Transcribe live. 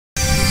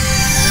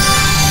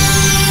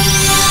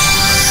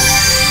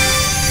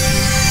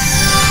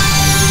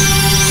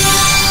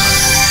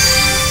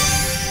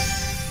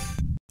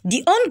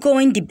The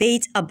ongoing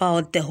debate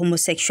about the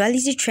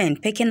homosexuality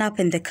trend picking up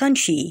in the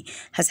country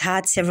has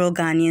had several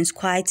Ghanaians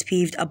quite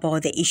peeved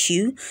about the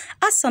issue,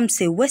 as some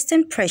say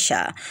Western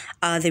pressure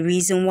are the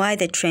reason why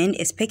the trend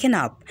is picking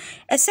up.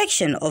 A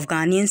section of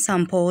Ghanaians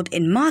sampled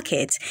in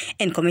markets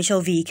and commercial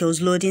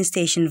vehicles loading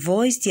station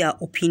voiced their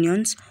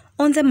opinions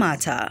on the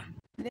matter.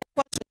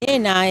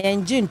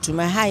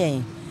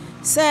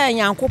 Say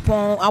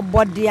Yankopon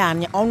abode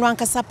an onu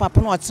ankasa papa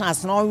no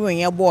trans na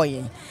owen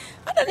boy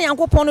adane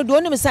Yankopon no do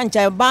onim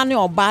sancha ba ne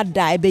oba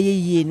da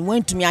ebeyeye ni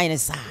wantumi ayene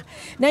sa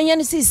na yen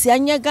sisi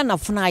anya Ghana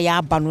funa ya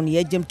aba no ne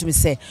yagem tumi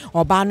se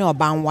oba ne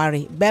oba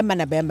nware be ma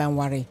na be ma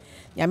nware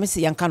yame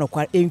se yanka no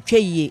kwa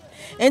entweye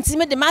enti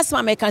me de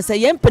masama me kan se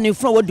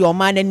yempanifo wo de o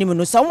ma na nim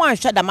no so wan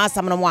hwe da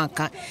masama no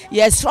wanka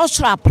ye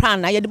structural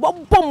plan na ye de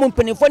bobom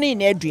mpanifo ne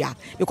na adua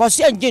because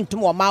ye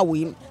ngintum o ma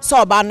wo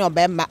so oba ne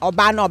oba ma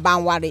oba ne oba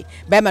nware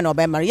be ma na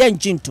oba ma ye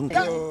ngintum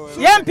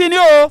yempini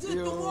o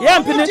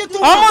yempini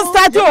almost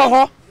start o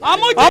ho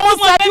almost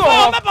start o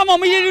ho papa mo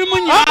yirim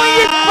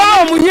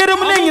nyina mo yirim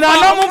ne nyina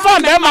na mo fa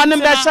be ma ne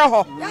be hye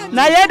ho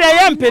na ye de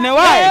yempini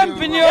wa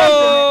yempini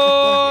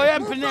o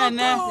yempini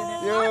ene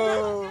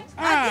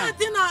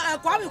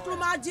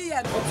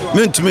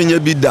Mentumi nye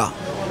bida.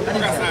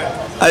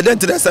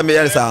 Identity say me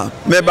yesa.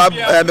 Me ba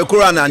me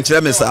Quran and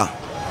kire me sa.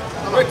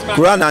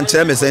 Quran and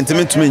kire me say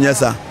mentumi nye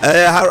sa.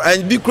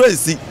 And be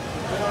crazy.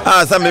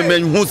 Say me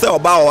hu say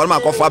oba o ma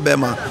kofa be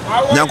ma.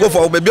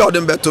 Nyankofo bebi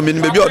odem beto me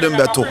bebi odem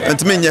beto.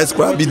 Mentumi nye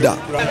skra bida.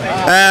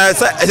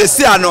 Say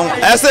si anon.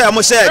 Say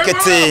am share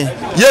kete.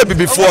 Ye bi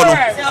before no.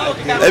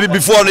 E bi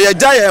before no ye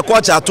ja ye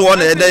culture to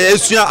no ye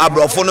esua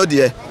abrofo no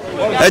de.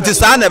 It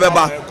is an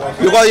ebeba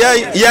because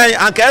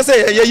yeah and can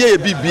say yeah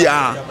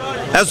bibia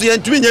and so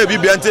yentumi nya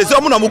bibia nti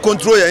so mo na mo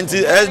control ya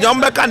nti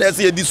nyom be kan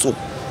say di so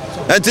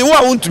nti wo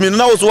wontumi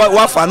na wo so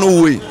wa fa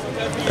no we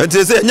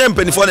nti say nya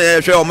mpanifo na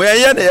ye hwe o mo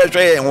ye na ye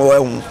hwe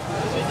hu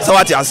so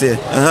what you say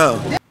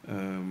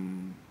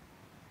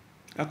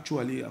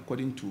actually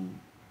according to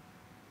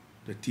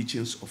the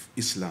teachings of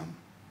Islam,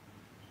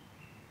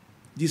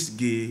 this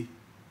gay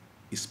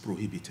is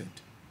prohibited.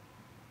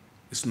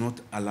 It's not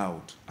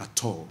allowed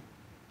at all.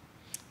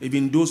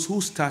 Even those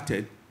who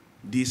started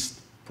this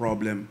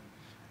problem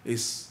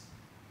is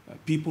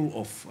people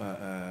of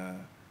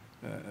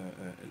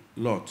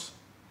Lot.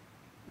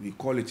 We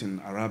call it in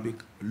Arabic,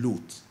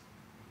 Lut.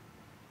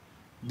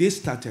 They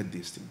started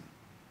this thing.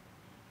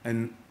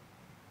 And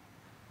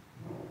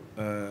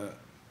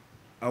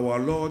our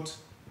Lord,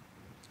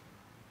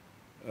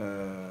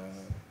 I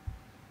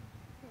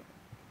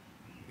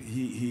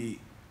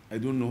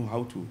don't know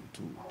how to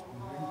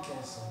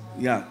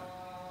yeah.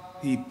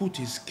 He put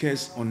his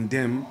curse on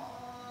them,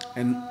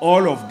 and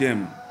all of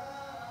them,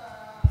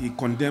 he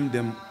condemned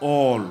them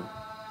all.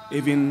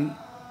 Even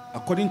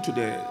according to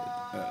the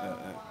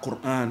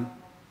Quran,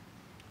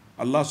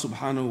 Allah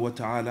subhanahu wa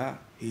ta'ala,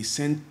 he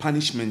sent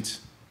punishment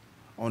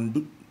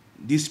on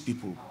these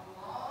people,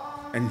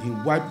 and he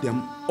wiped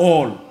them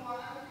all.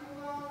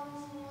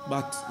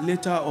 But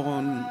later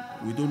on,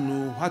 we don't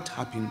know what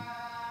happened.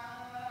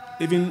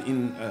 Even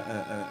in,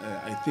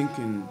 I think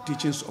in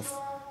teachings of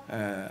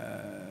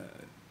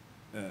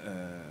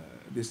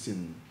this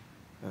in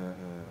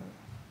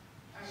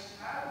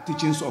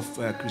teachings of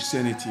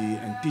Christianity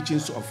and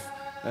teachings of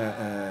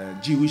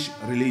Jewish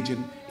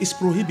religion is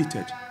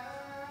prohibited.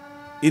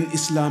 In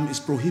Islam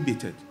is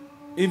prohibited.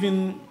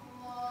 Even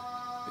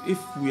if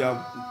we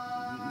are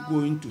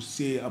going to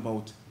say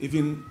about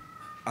even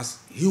as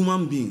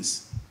human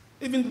beings,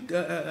 even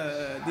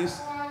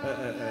these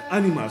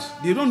animals,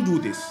 they don't do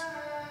this.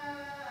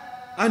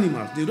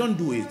 Animals, they don't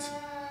do it.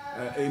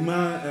 A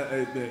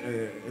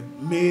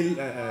male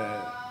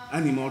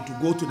animal to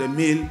go to the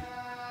male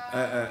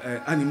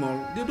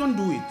animal, they don't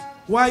do it.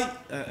 Why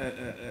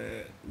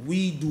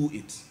we do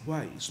it?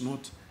 Why? It's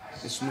not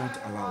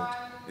allowed.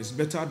 It's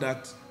better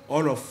that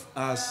all of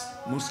us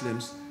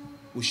Muslims,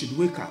 we should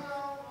wake up,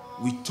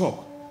 we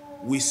talk,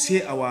 we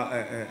say our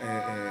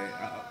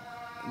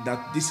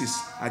that this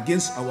is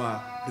against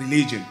our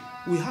religion.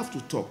 We have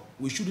to talk.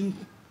 We shouldn't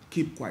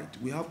keep quiet.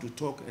 We have to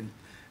talk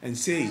and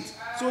say it,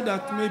 so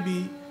that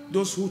maybe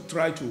those who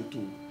try to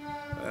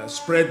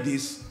spread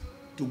this,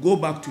 to go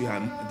back to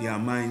their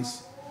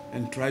minds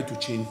and try to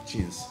change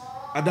things.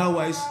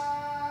 Otherwise,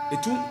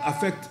 it won't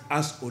affect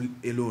us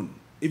alone,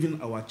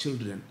 even our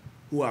children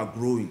who are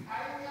growing.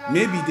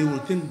 Maybe they will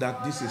think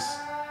that this is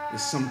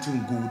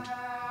something good,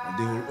 and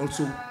they will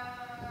also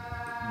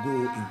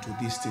go into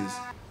these things.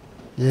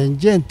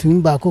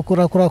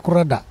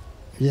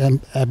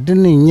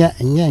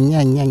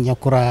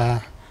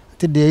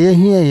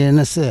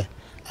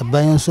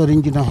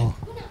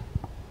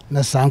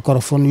 Na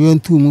sankorofon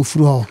yontu mu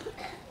furu ho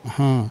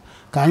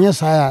ka anya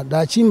saya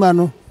da chimba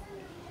no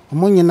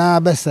mo nyina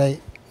besai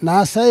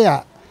na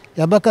saya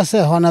ya baka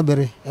say ho na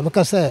bere ya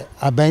baka say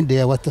aban de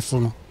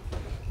wateso no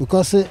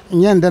because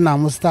nyende na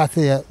mo start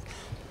ya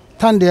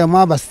tande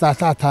ma ba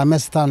start ata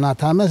mesta na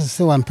ata mes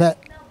se wampe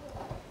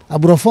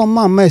abrofon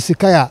ma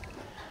sika ya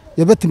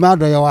ya betima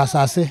do ya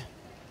wasase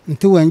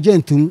nti wanje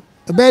ntum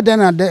be den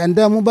and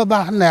dem mu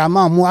baba na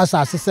ama mu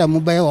asase se mu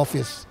be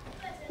office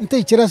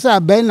nte kire se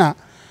abai na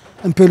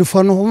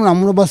mpelifo no na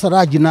mu bosara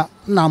agina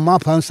na ma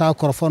pansa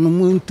akorofo no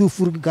mu ntu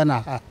furu Ghana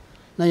ha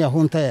na ya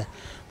hunta ya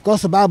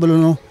because Bible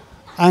no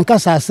anka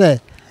sa se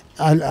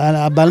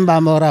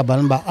abalmba mora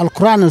abalmba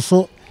alquran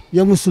so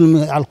ya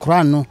muslimi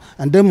alquran no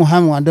ande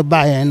Muhammad ande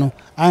baye no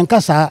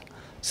anka sa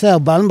se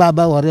abalmba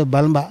ba wore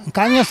abalmba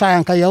kanya sa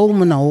anka ya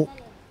mu na wo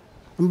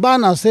mba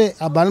na se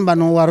abalmba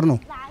no warno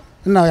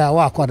na ya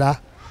wa koda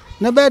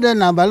na bede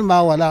na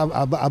abalmba wala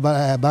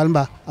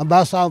abalmba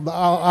abasa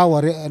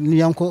awore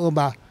niyanko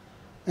ba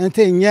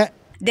ente nye.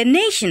 The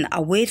nation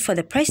awaits for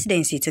the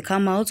presidency to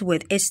come out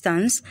with its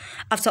stance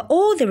after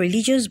all the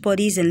religious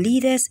bodies and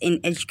leaders in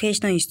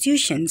educational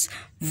institutions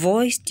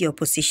voiced their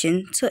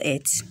opposition to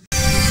it.